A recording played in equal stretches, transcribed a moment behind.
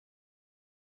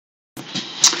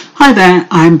Hi there,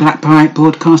 I'm Blackbright,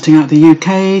 broadcasting out the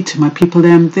UK to my people.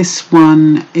 This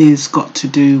one is got to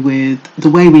do with the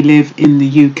way we live in the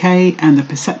UK and the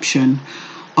perception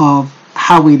of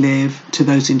how we live to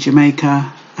those in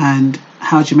Jamaica and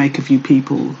how Jamaica view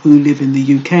people who live in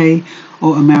the UK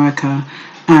or America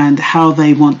and how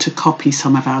they want to copy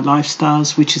some of our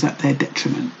lifestyles, which is at their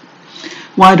detriment.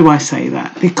 Why do I say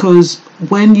that? Because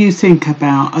when you think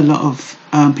about a lot of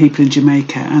people in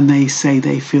Jamaica and they say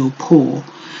they feel poor,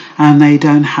 and they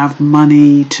don't have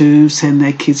money to send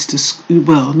their kids to school.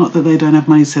 Well, not that they don't have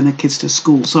money to send their kids to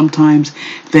school. Sometimes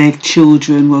their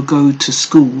children will go to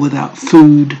school without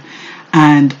food,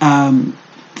 and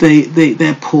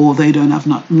they're poor. They don't have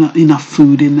not enough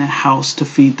food in their house to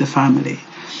feed the family.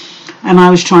 And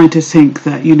I was trying to think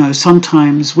that,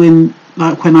 sometimes when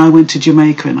I went to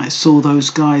Jamaica and I saw those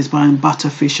guys buying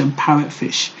butterfish and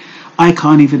parrotfish, I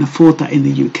can't even afford that in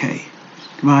the UK.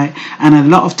 Right, and a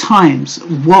lot of times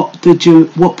what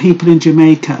people in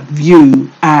Jamaica view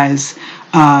as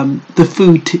the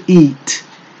food to eat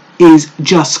is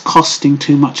just costing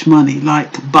too much money,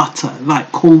 like butter,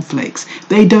 like cornflakes.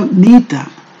 They don't need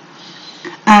that.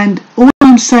 And all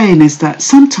I'm saying is that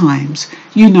sometimes,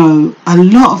 a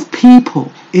lot of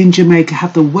people in Jamaica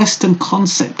have the Western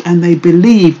concept and they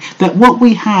believe that what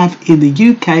we have in the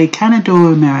UK, Canada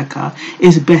or America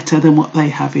is better than what they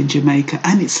have in Jamaica,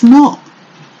 and it's not.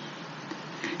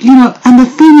 And the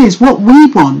thing is, what we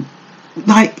want,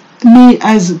 like me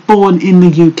as born in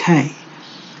the UK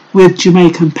with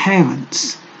Jamaican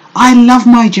parents, I love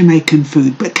my Jamaican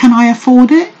food, but can I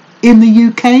afford it in the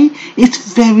UK?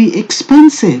 It's very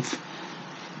expensive.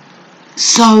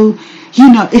 So,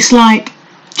 it's like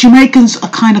Jamaicans are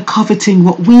kind of coveting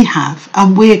what we have,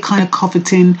 and we're kind of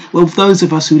coveting, well, those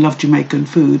of us who love Jamaican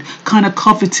food, kind of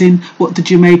coveting what the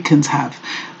Jamaicans have.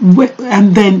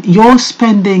 And then you're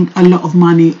spending a lot of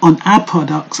money on our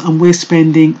products and we're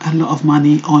spending a lot of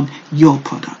money on your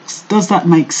products. Does that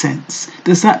make sense?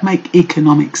 Does that make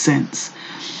economic sense?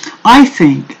 I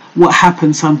think what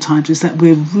happens sometimes is that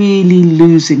we're really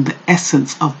losing the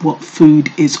essence of what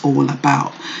food is all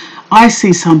about. I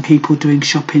see some people doing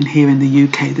shopping here in the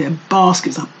UK. Their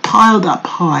baskets are piled up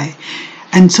high.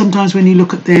 And sometimes when you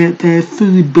look at their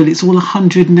food bill, it's all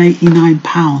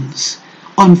 £189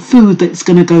 on food that's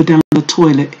going to go down the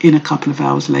toilet in a couple of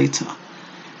hours later.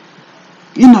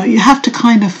 You have to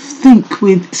kind of think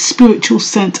with spiritual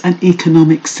sense and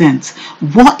economic sense.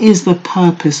 What is the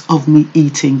purpose of me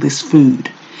eating this food?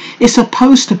 It's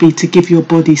supposed to be to give your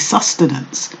body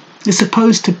sustenance. It's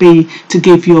supposed to be to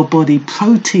give your body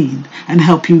protein and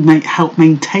help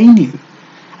maintain you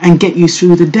and get you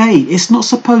through the day. It's not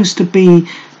supposed to be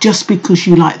just because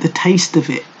you like the taste of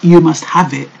it, you must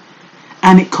have it,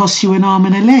 and it costs you an arm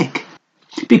and a leg.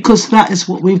 Because that is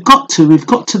what we've got to. We've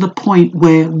got to the point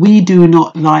where we do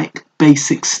not like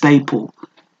basic staple.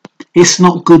 It's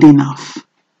not good enough.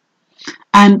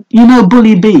 And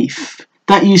bully beef,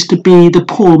 that used to be the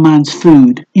poor man's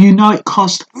food. It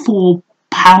cost £4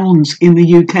 in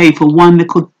the UK for one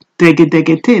little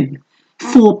dega tin.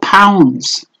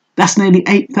 £4. That's nearly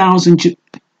 8,000.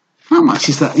 How much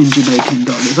is that in Jamaican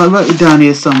dollars? I wrote it down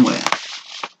here somewhere.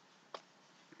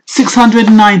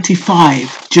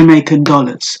 695 Jamaican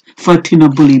dollars for a tin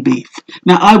of bully beef.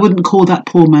 Now, I wouldn't call that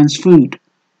poor man's food.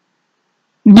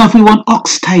 If we want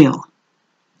oxtail,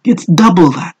 it's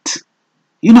double that.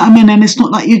 You know what I mean? And it's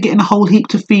not like you're getting a whole heap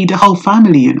to feed a whole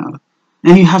family, and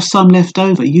you have some left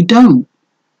over. You don't.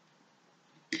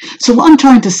 So what I'm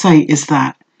trying to say is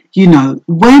that,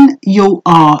 when you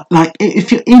are,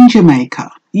 if you're in Jamaica,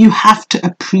 you have to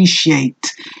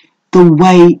appreciate the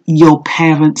way your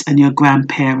parents and your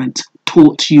grandparents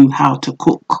taught you how to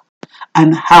cook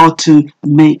and how to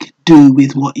make do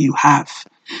with what you have.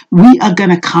 We are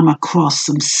going to come across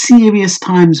some serious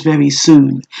times very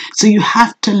soon. So you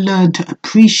have to learn to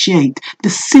appreciate the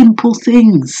simple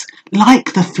things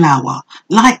like the flour,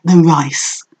 like the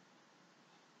rice,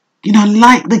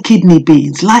 like the kidney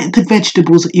beans, like the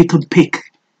vegetables that you can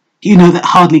pick, that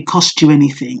hardly cost you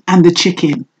anything, and the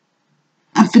chicken.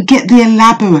 And forget the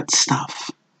elaborate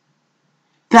stuff.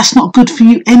 That's not good for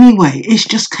you anyway. It's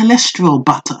just cholesterol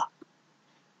butter.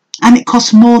 And it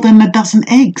costs more than a dozen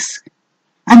eggs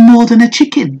and more than a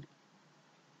chicken.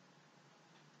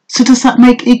 So does that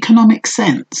make economic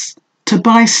sense? To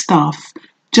buy stuff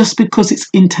just because it's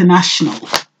international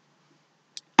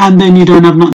and then you don't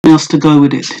have nothing else to go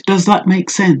with it. Does that make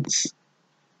sense?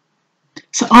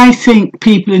 So I think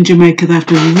people in Jamaica, they have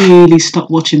to really stop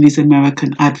watching these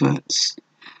American adverts.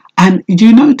 And do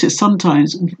you notice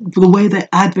sometimes the way they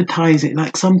advertise it,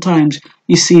 like sometimes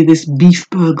you see this beef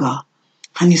burger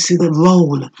and you see the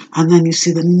roll and then you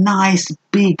see the nice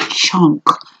big chunk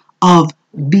of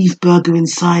beef burger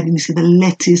inside, and you see the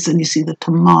lettuce and you see the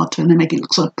tomato, and they make it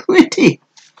look so pretty.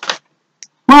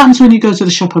 What happens when you go to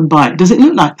the shop and buy it? Does it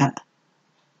look like that?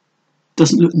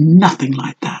 Doesn't look nothing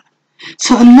like that.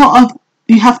 So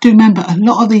you have to remember, a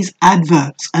lot of these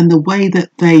adverts and the way that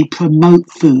they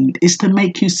promote food is to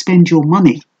make you spend your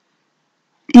money,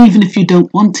 even if you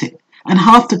don't want it. And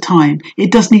half the time,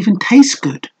 it doesn't even taste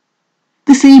good.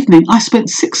 This evening, I spent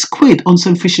 £6 on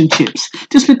some fish and chips,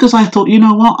 just because I thought, you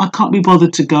know what, I can't be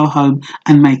bothered to go home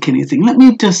and make anything. Let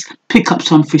me just pick up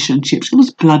some fish and chips. It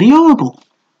was bloody horrible.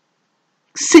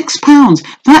 £6.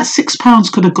 That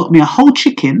 £6 could have got me a whole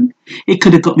chicken. It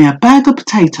could have got me a bag of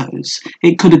potatoes.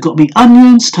 It could have got me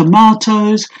onions,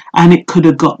 tomatoes, and it could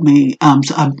have got me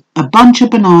a bunch of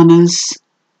bananas.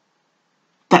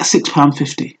 That's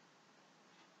 £6.50.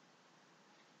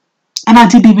 And I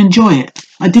didn't even enjoy it.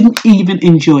 I didn't even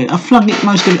enjoy it. I flung it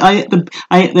most of it.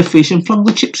 I ate the fish and flung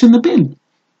the chips in the bin.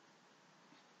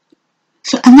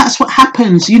 So, and that's what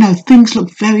happens. You know, things look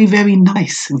very, very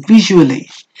nice visually.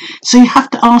 So you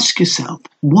have to ask yourself,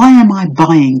 why am I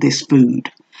buying this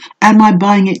food? Am I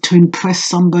buying it to impress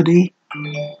somebody?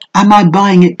 Am I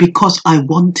buying it because I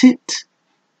want it?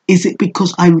 Is it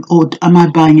because or am I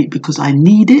buying it because I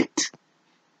need it?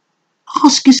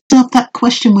 Ask yourself that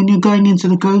question when you're going into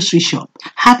the grocery shop.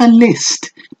 Have a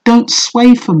list. Don't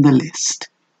sway from the list.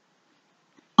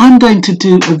 I'm going to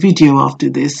do a video after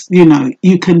this. You know,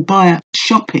 you can buy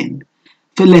shopping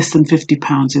for less than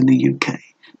 £50 in the UK.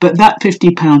 But that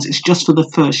 £50 is just for the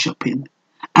first shopping.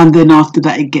 And then after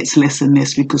that, it gets less and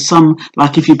less, because some,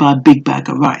 like if you buy a big bag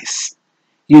of rice,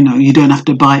 you know, you don't have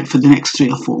to buy it for the next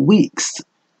 3 or 4 weeks.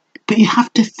 But you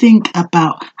have to think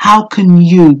about, how can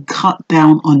you cut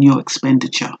down on your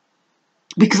expenditure?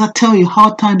 Because I tell you,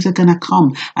 hard times are going to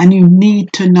come, and you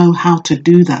need to know how to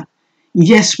do that.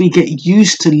 Yes, we get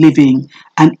used to living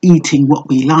and eating what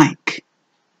we like.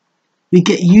 We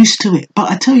get used to it. But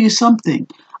I tell you something,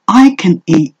 I can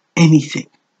eat anything.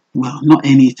 Well, not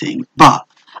anything, but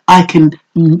I can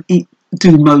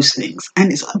do most things.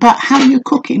 And it's about how you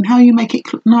cook it and how you make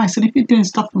it look nice. And if you're doing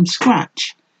stuff from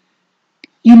scratch,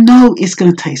 you know it's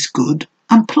going to taste good.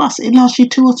 And plus, it lasts you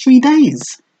 2 or 3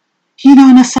 days. You know,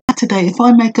 on a Saturday, if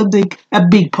I make a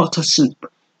big pot of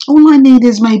soup, all I need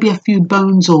is maybe a few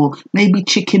bones, or maybe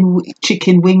chicken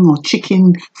wing or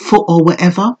chicken foot or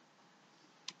whatever.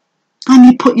 And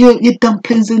you put your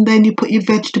dumplings in there, and you put your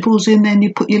vegetables in there, and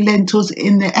you put your lentils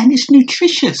in there, and it's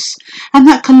nutritious. And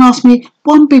that can last me,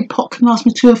 one big pot can last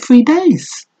me 2 or 3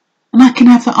 days. And I can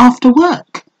have that after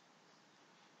work.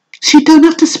 So you don't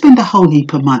have to spend a whole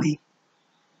heap of money.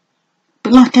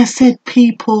 But like I said,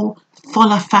 people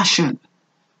follow fashion.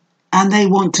 And they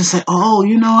want to say, oh,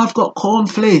 you know, I've got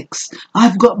cornflakes,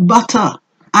 I've got butter,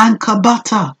 Anchor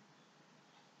butter.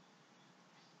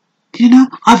 You know,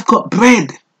 I've got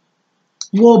bread,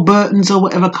 Warburton's or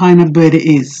whatever kind of bread it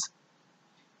is.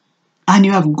 And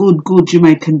you have good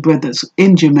Jamaican bread that's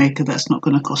in Jamaica that's not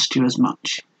going to cost you as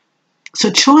much. So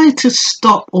try to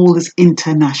stop all this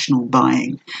international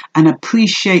buying and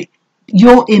appreciate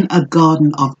you're in a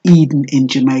Garden of Eden in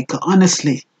Jamaica,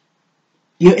 honestly.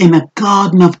 You're in a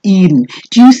Garden of Eden.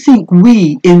 Do you think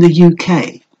we in the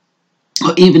UK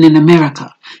or even in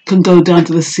America can go down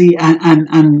to the sea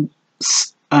and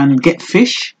get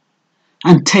fish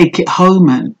and take it home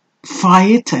and fry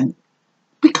it? And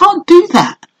we can't do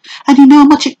that. And you know how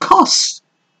much it costs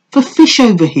for fish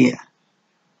over here.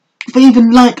 For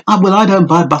even like, well, I don't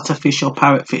buy butterfish or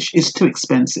parrotfish. It's too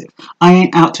expensive. I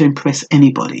ain't out to impress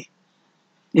anybody.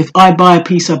 If I buy a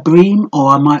piece of bream, or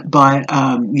I might buy,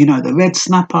 you know, the red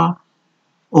snapper,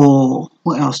 or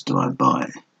what else do I buy?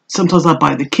 Sometimes I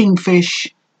buy the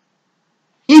kingfish.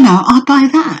 You know, I buy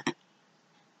that.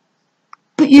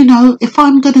 But, you know, if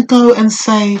I'm going to go and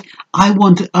say I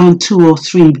want to earn 2 or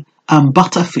 3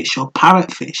 butterfish or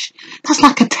parrotfish, that's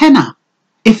like a tenner,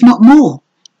 if not more.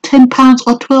 £10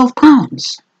 or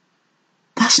 £12.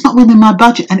 That's not within my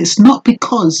budget, and it's not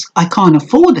because I can't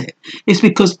afford it. It's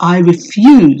because I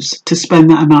refuse to spend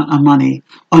that amount of money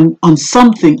on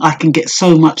something I can get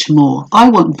so much more. I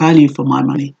want value for my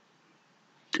money.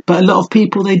 But a lot of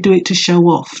people, they do it to show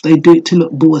off. They do it to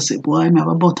look bossy. Boy, I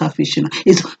never bought a fish. You know.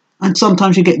 And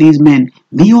sometimes you get these men,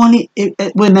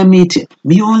 when they meet it,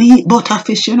 me only eat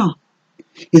butterfish, you know.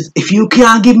 If you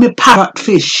can't give me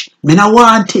parrotfish, me not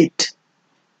want it.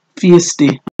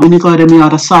 Feisty. When you got them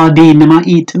out of sardine, them I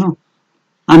eat, you know.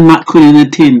 And mackerel in a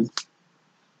tin.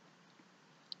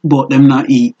 But them not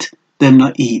eat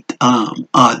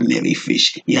ordinary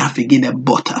fish. You have to get a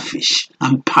butterfish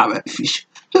and parrotfish.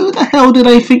 Who the hell do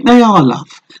they think they are, love?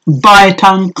 Buy it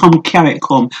and come carry it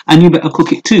home, and you better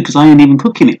cook it too, because I ain't even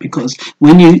cooking it. Because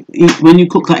when you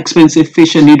cook that expensive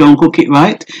fish and you don't cook it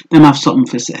right, then have something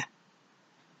for say.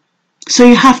 So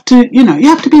you have to, you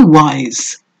have to be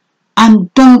wise,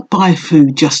 and don't buy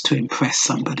food just to impress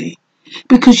somebody.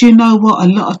 Because you know what? A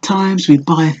lot of times we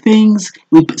buy things,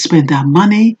 we spend our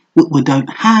money, what we don't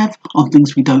have, on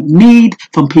things we don't need,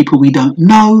 from people we don't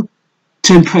know,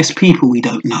 to impress people we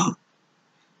don't know.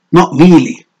 Not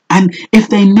really. And if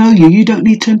they know you, you don't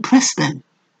need to impress them.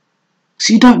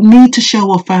 So you don't need to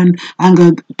show off and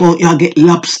go, boy, I'll get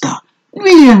lobster.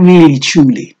 Really and really,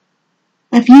 truly.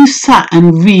 If you sat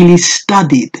and really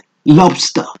studied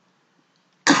lobster,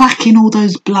 cracking all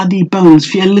those bloody bones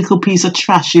for your little piece of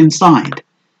trash inside,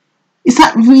 is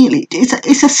that really,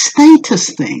 it's a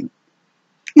status thing.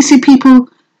 You see people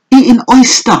eating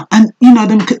oyster and,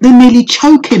 they're nearly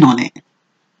choking on it.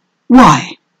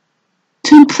 Why?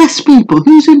 To impress people.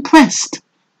 Who's impressed?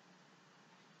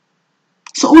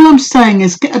 So all I'm saying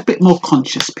is get a bit more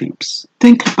conscious, peeps.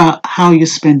 Think about how you're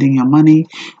spending your money,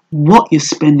 what you're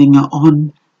spending it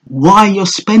on, why you're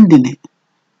spending it.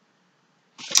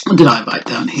 What did I write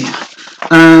down here?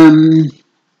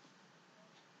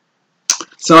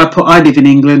 So I live in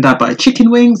England. I buy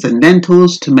chicken wings and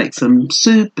lentils to make some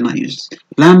soup, and I use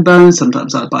lamb bones.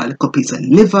 Sometimes I buy a little piece of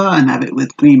liver and have it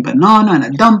with green banana and a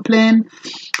dumpling.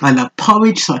 I love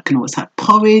porridge, so I can always have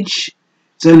porridge.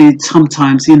 It's only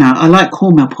sometimes, I like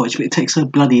cornmeal porridge, but it takes so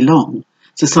bloody long.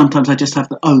 So sometimes I just have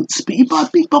the oats. But you buy a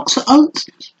big box of oats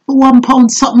for £1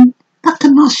 something, that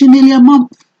can last you nearly a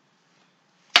month.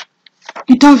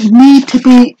 You don't need to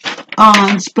be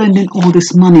spending all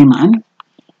this money, man.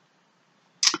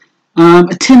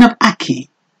 A tin of ackee,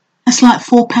 that's like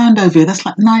 £4 over here. That's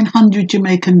like 900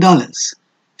 Jamaican dollars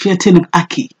for a tin of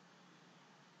ackee.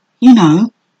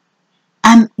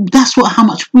 And that's how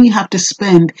much we have to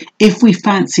spend if we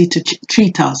fancy to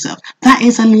treat ourselves. That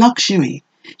is a luxury.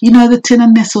 The tin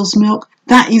of Nestle's milk,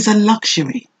 that is a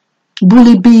luxury.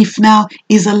 Bully beef now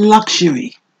is a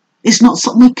luxury. It's not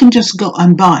something we can just go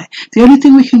and buy. The only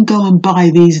thing we can go and buy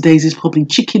these days is probably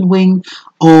chicken wing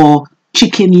or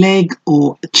chicken leg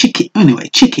or chicken. Anyway,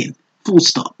 chicken, full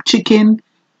stop. Chicken,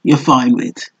 you're fine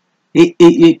with.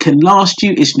 It can last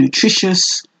you, it's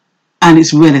nutritious, and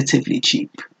it's relatively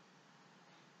cheap.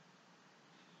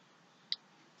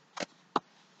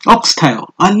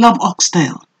 Oxtail, I love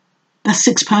oxtail. That's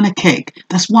 £6 a keg.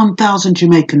 That's 1,000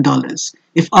 Jamaican dollars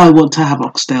if I want to have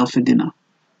oxtail for dinner.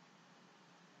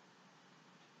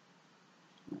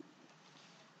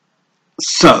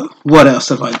 So, what else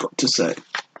have I got to say?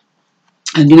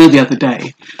 And the other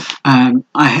day,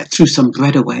 I threw some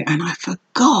bread away and I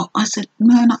forgot. I said,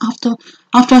 man, after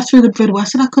I threw the bread away, I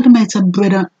said I could have made some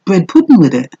bread pudding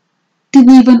with it.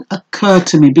 Didn't even occur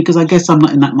to me because I guess I'm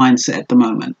not in that mindset at the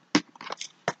moment.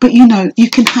 But you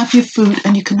can have your food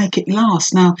and you can make it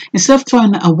last. Now, instead of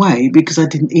throwing it away because I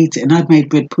didn't eat it and I'd made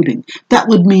bread pudding, that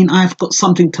would mean I've got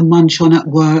something to munch on at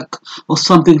work or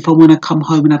something if I want to come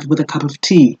home and have it with a cup of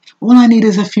tea. All I need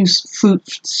is a few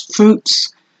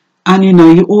fruits. And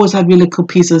you always have your little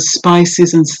piece of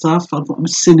spices and stuff. I've got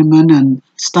cinnamon and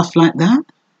stuff like that.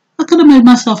 I could have made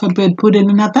myself a bread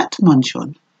pudding and had that to munch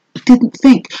on. Didn't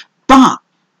think. But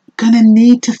gonna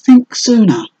need to think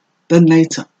sooner than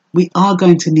later. We are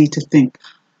going to need to think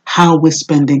how we're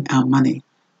spending our money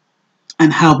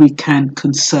and how we can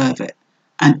conserve it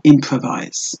and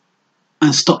improvise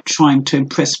and stop trying to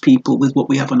impress people with what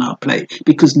we have on our plate,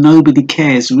 because nobody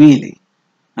cares really.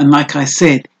 And like I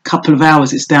said, a couple of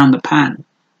hours it's down the pan.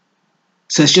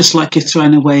 So it's just like you're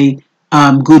throwing away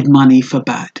good money for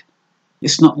bad.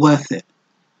 It's not worth it.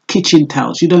 Kitchen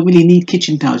towels, you don't really need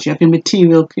kitchen towels. You have your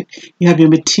material.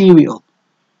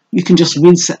 You can just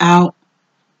rinse it out.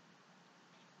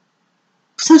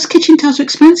 So those kitchen towels are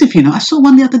expensive, I saw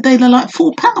one the other day, they're like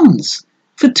 £4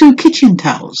 for 2 kitchen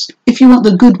towels if you want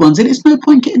the good ones. And it's no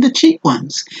point getting the cheap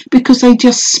ones because they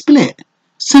just split.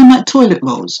 Same like toilet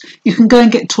rolls. You can go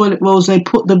and get toilet rolls, they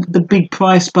put the big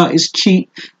price, but it's cheap.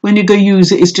 When you go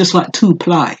use it, it's just like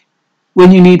 2-ply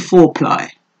when you need 4-ply.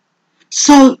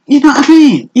 So, you know what I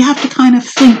mean? You have to kind of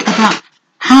think about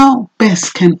how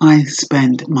best can I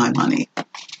spend my money?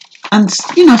 And,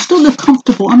 still live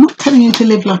comfortable. I'm not telling you to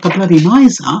live like a bloody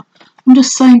miser. I'm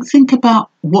just saying, think about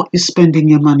what you're spending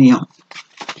your money on.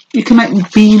 You can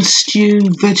make bean stew,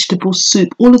 vegetable soup.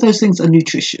 All of those things are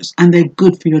nutritious and they're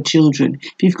good for your children.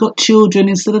 If you've got children,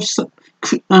 instead of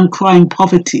crying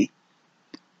poverty,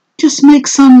 just make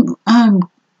some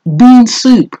bean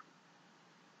soup.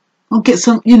 Or get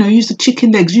some, use the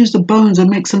chicken legs, use the bones and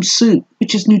make some soup,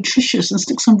 which is nutritious, and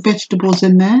stick some vegetables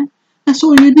in there. That's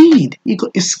all you need. You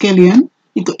got your scallion,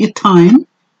 You got your thyme,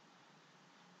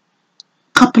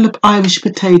 couple of Irish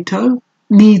potato,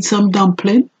 need some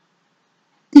dumpling.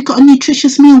 You've got a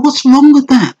nutritious meal. What's wrong with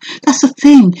that? That's the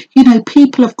thing. You know,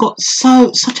 people have got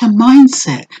such a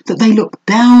mindset that they look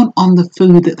down on the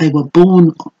food that they were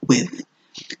born with.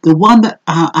 The one that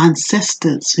our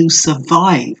ancestors who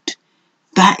survived,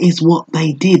 that is what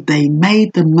they did. They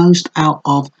made the most out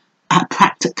of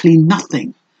practically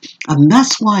nothing. And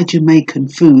that's why Jamaican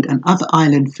food and other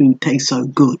island food tastes so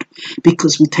good,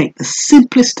 because we take the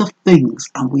simplest of things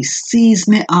and we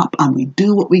season it up and we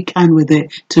do what we can with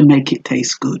it to make it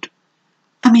taste good.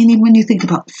 I mean, even when you think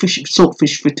about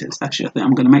saltfish fritters, actually, I think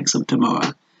I'm going to make some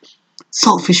tomorrow.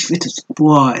 Saltfish fritters,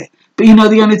 boy. But you know,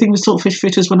 the only thing with saltfish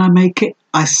fritters, when I make it,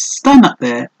 I stand up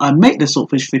there, I make the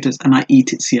saltfish fritters and I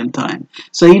eat it same time.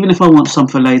 So even if I want some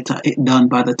for later, it's done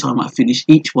by the time I finish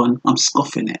each one, I'm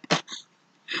scoffing it.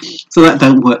 So that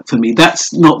don't work for me.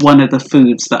 That's not one of the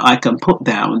foods that I can put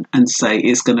down and say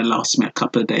it's going to last me a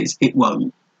couple of days. It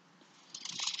won't.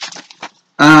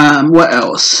 What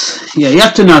else? Yeah, you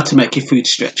have to know how to make your food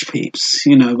stretch, peeps.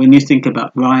 You know, when you think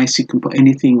about rice, you can put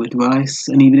anything with rice.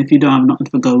 And even if you don't have nothing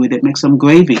to go with it, make some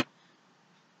gravy.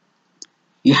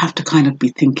 You have to kind of be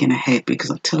thinking ahead, because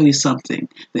I'll tell you something.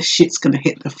 The shit's going to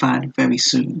hit the fan very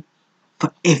soon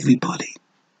for everybody.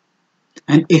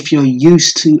 And if you're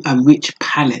used to a rich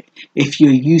palate, if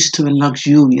you're used to a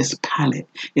luxurious palate,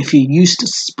 if you're used to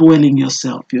spoiling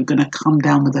yourself, you're going to come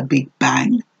down with a big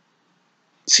bang.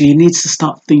 So you need to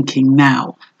start thinking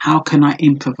now, how can I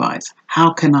improvise?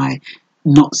 How can I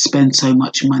not spend so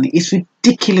much money? It's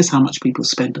ridiculous how much people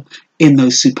spend in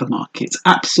those supermarkets.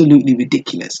 Absolutely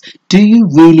ridiculous. Do you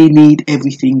really need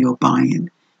everything you're buying?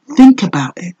 Think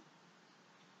about it.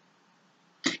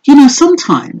 You know,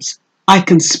 sometimes I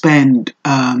can spend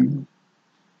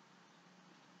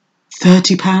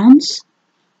 £30.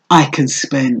 I can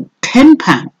spend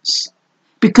 £10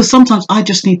 because sometimes I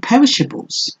just need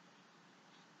perishables.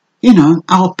 You know,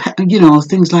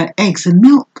 things like eggs and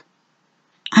milk.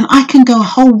 And I can go a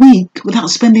whole week without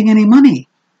spending any money.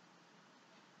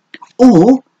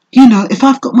 Or, you know, if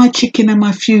I've got my chicken and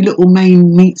my few little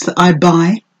main meats that I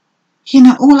buy, you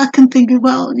know, all I can think is,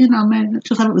 well, you know, man,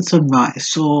 just have it with some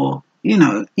rice, or, you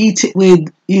know, eat it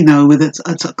with, you know, with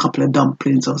a couple of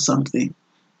dumplings or something.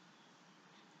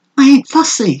 I ain't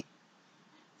fussy.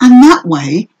 And that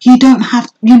way, you don't have,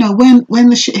 you know, when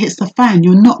the shit hits the fan,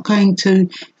 you're not going to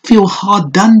feel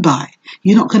hard done by.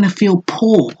 You're not going to feel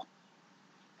poor.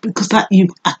 Because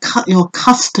you're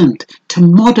accustomed to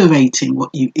moderating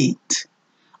what you eat.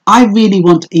 I really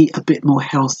want to eat a bit more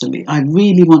healthily. I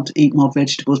really want to eat more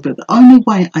vegetables, but the only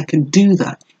way I can do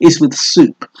that is with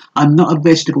soup. I'm not a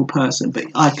vegetable person, but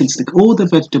I can stick all the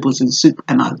vegetables in soup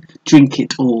and I drink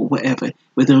it or whatever.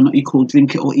 Whether or not you call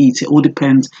drink it or eat it, all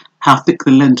depends how thick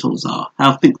the lentils are,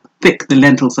 how thick the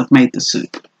lentils have made the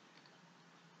soup.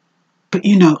 But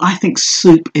you know, I think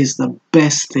soup is the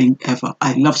best thing ever.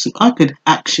 I love soup. I could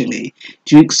actually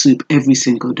drink soup every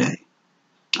single day.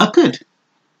 I could.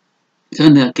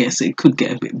 And I guess it could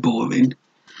get a bit boring.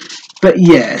 But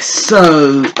yeah,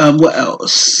 so what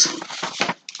else?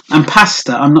 And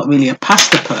pasta. I'm not really a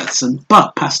pasta person,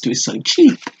 but pasta is so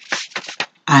cheap.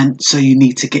 And so you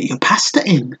need to get your pasta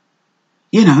in,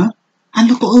 you know. And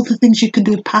look at all the things you can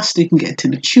do with pasta. You can get a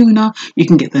tin of tuna, you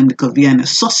can get them little Vienna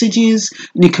sausages,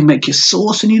 and you can make your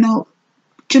sauce. And you know,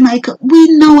 Jamaica,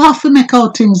 we know how to make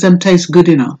our things them taste good,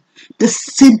 you know. The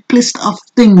simplest of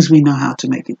things we know how to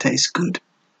make it taste good.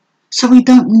 So we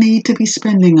don't need to be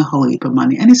spending a whole heap of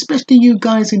money. And especially you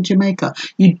guys in Jamaica,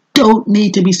 you don't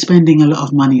need to be spending a lot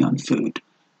of money on food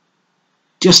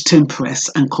just to impress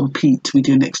and compete with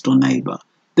your next door neighbour.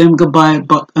 Then go buy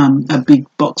a big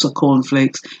box of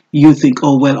cornflakes. You think,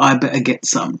 oh, well, I better get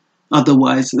some.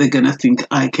 Otherwise, they're going to think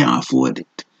I can't afford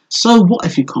it. So what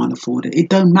if you can't afford it? It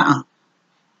don't matter.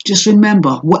 Just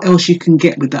remember what else you can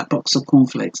get with that box of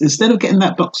cornflakes. Instead of getting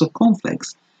that box of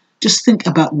cornflakes, just think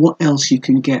about what else you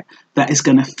can get that is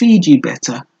going to feed you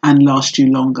better and last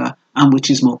you longer and which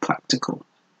is more practical.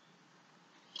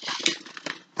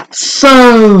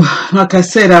 So, like I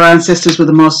said, our ancestors were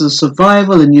the masters of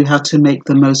survival and knew how to make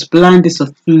the most blandest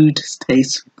of food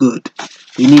taste good.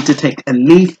 You need to take a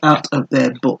leaf out of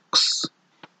their books.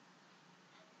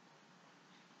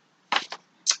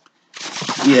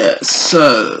 Yeah,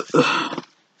 so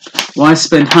why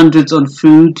spend hundreds on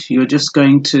food? You're just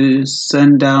going to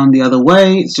send down the other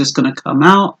way. It's just going to come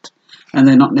out and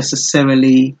they're not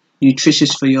necessarily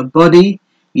nutritious for your body.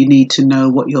 You need to know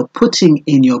what you're putting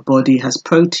in your body has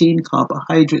protein,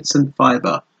 carbohydrates and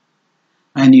fiber.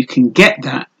 And you can get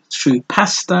that through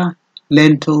pasta,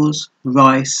 lentils,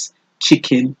 rice,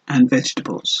 chicken and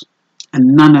vegetables.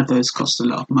 And none of those cost a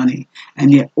lot of money.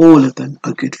 And yet all of them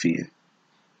are good for you.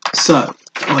 So,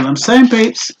 all I'm saying,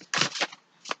 babes,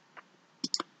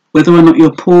 whether or not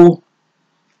you're poor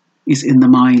is in the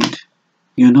mind.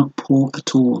 You're not poor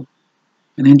at all.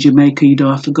 And in Jamaica, you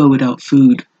don't have to go without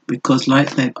food. Because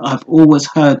like I've always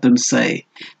heard them say,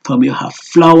 from you have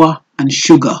flour and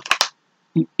sugar,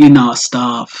 you're not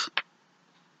starve.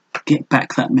 Get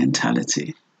back that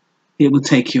mentality. It will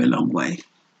take you a long way.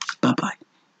 Bye-bye.